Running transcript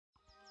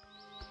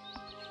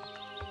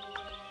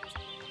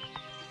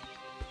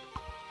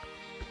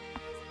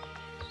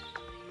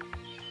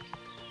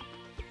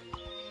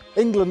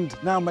England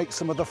now makes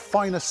some of the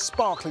finest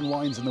sparkling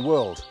wines in the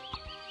world,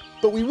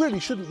 but we really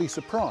shouldn't be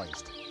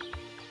surprised.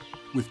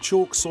 With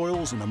chalk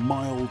soils and a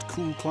mild,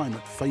 cool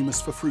climate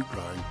famous for fruit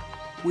growing,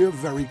 we are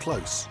very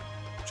close,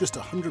 just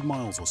 100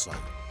 miles or so,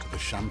 to the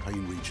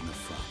Champagne region of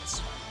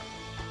France.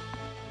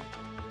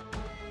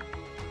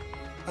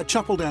 At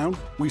Chapeldown,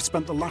 we've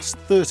spent the last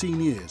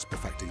 13 years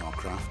perfecting our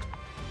craft,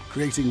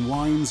 creating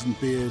wines and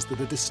beers that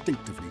are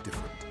distinctively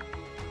different.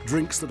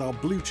 Drinks that our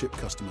blue-chip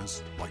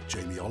customers, like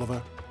Jamie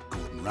Oliver,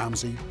 Gordon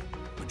Ramsay,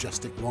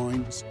 Majestic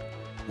Wines,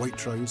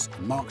 Waitrose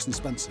and Marks &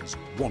 Spencer's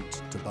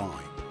want to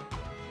buy.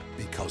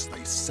 Because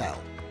they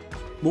sell.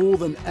 More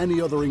than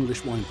any other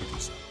English wine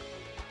producer.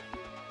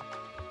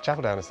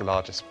 Chapeldown is the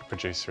largest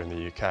producer in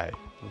the UK.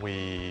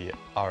 We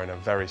are in a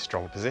very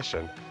strong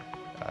position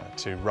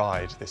to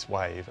ride this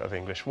wave of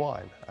English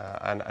wine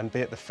and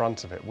be at the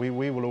front of it. We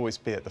will always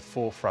be at the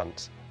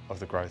forefront of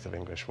the growth of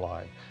English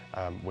wine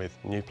with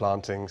new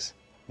plantings,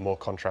 more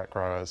contract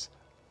growers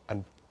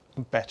and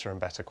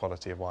better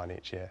quality of wine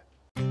each year.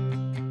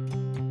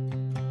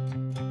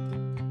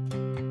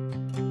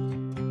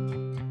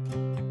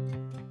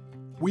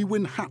 We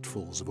win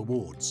hatfuls of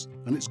awards,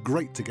 and it's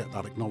great to get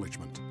that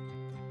acknowledgement.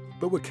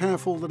 But we're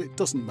careful that it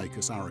doesn't make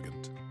us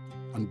arrogant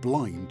and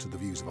blind to the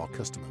views of our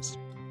customers.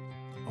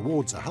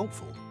 Awards are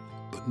helpful,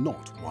 but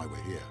not why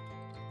we're here.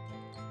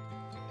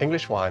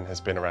 English wine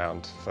has been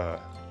around for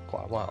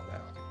quite a while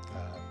now,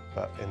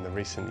 but in the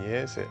recent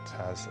years it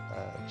has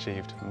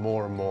achieved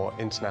more and more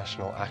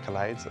international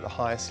accolades at the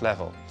highest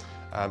level.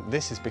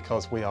 This is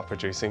because we are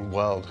producing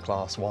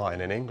world-class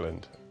wine in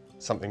England.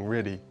 Something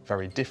really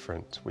very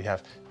different. We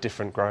have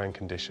different growing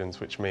conditions,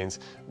 which means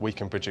we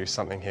can produce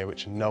something here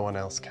which no one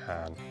else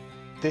can.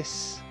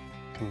 This,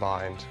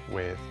 combined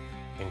with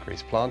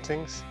increased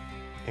plantings,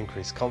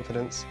 increased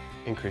confidence,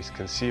 increased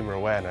consumer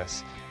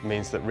awareness,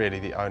 means that really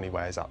the only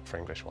way is up for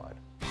English wine.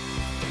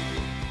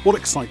 What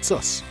excites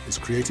us is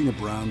creating a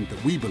brand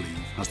that we believe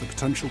has the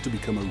potential to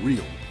become a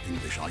real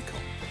English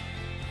icon.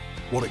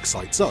 What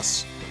excites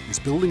us is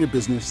building a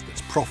business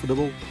that's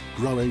profitable,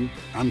 growing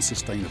and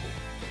sustainable.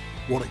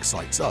 What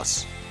excites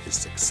us is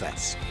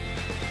success.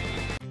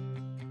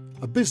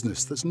 A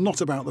business that's not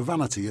about the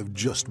vanity of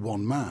just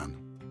one man,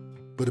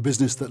 but a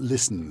business that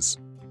listens.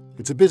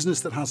 It's a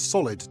business that has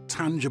solid,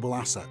 tangible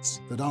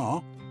assets that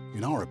are,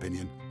 in our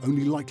opinion,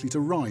 only likely to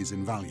rise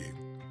in value.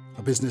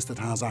 A business that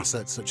has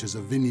assets such as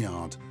a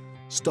vineyard,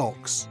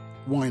 stocks,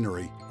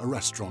 winery, a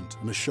restaurant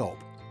and a shop.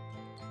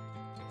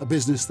 A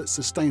business that's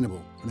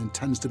sustainable and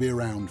intends to be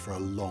around for a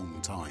long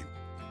time.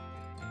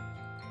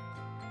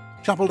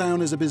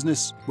 Chapeldown is a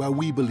business where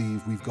we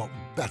believe we've got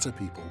better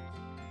people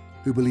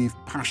who believe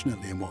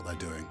passionately in what they're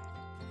doing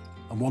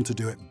and want to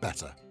do it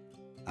better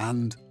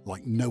and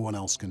like no one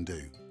else can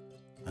do,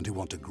 and who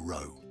want to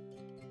grow.